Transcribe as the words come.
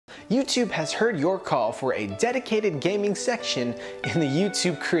YouTube has heard your call for a dedicated gaming section in the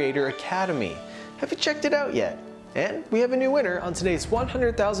YouTube Creator Academy. Have you checked it out yet? And we have a new winner on today's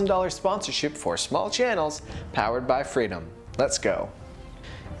 $100,000 sponsorship for small channels powered by Freedom. Let's go.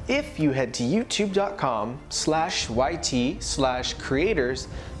 If you head to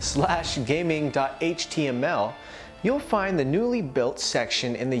youtube.com/yt/creators/gaming.html, you'll find the newly built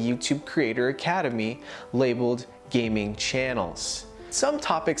section in the YouTube Creator Academy labeled Gaming Channels. Some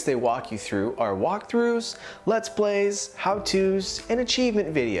topics they walk you through are walkthroughs, let's plays, how-tos, and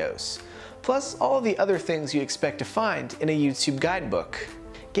achievement videos, plus all of the other things you expect to find in a YouTube guidebook.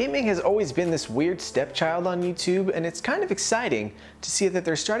 Gaming has always been this weird stepchild on YouTube, and it's kind of exciting to see that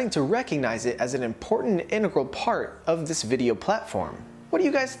they're starting to recognize it as an important and integral part of this video platform. What do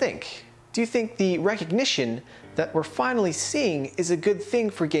you guys think? Do you think the recognition that we're finally seeing is a good thing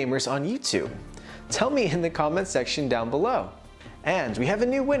for gamers on YouTube? Tell me in the comment section down below. And we have a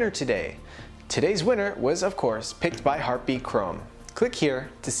new winner today. Today's winner was, of course, picked by Heartbeat Chrome. Click here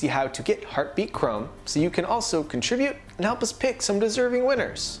to see how to get Heartbeat Chrome so you can also contribute and help us pick some deserving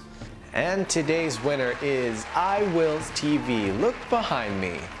winners. And today's winner is iWillsTV. Look behind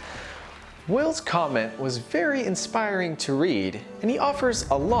me. Will's comment was very inspiring to read, and he offers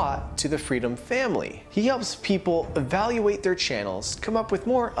a lot to the Freedom family. He helps people evaluate their channels, come up with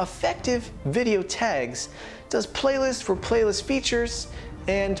more effective video tags, does playlists for playlist features,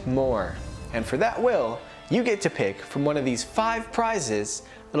 and more. And for that, Will, you get to pick from one of these 5 prizes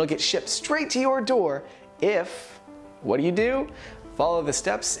that'll get shipped straight to your door if, what do? Follow the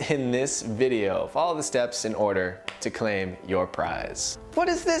steps in this video. Follow the steps in order to claim your prize. What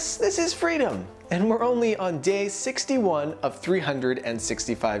is this? This is Freedom. And we're only on day 61 of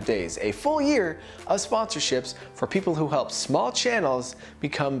 365 days, a full year of sponsorships for people who help small channels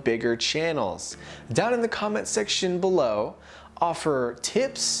become bigger channels. Down in the comment section below, offer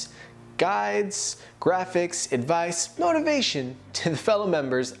tips, guides, graphics, advice, motivation to the fellow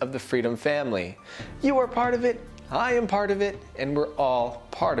members of the Freedom family. You are part of it, I am part of it, and we're all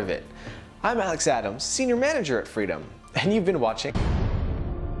part of it. I'm Alex Adams, Senior Manager at Freedom, and you've been watching.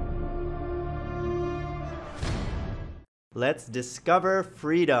 Let's discover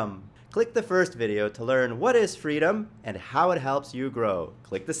Freedom. Click the first video to learn what is Freedom and how it helps you grow.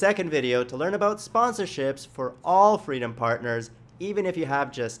 Click the second video to learn about sponsorships for all Freedom partners, even if you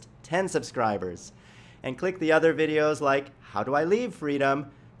have just 10 subscribers. And click the other videos like How Do I Leave Freedom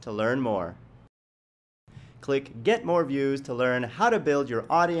to learn more. Click Get More Views to learn how to build your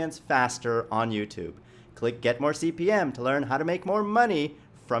audience faster on YouTube. Click Get More CPM to learn how to make more money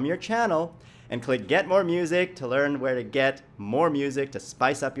from your channel. And click Get More Music to learn where to get more music to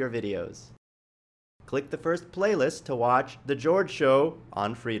spice up your videos. Click the first playlist to watch The George Show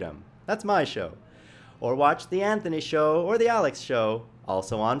on Freedom. That's my show. Or watch The Anthony Show or The Alex Show,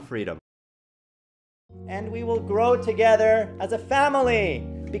 also on Freedom. And we will grow together as a family,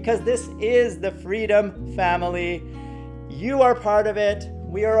 because this is the Freedom family. You are part of it,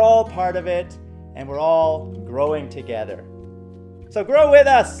 we are all part of it, and we're all growing together. So grow with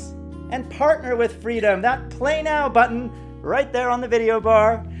us and partner with Freedom. That Play Now button right there on the video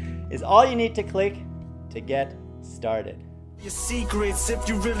bar is all you need to click to get started. Your secrets, if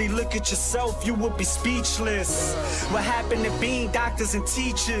you really look at yourself, you would be speechless. What happened to being doctors and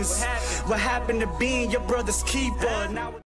teachers? What happened to being your brother's keeper? Now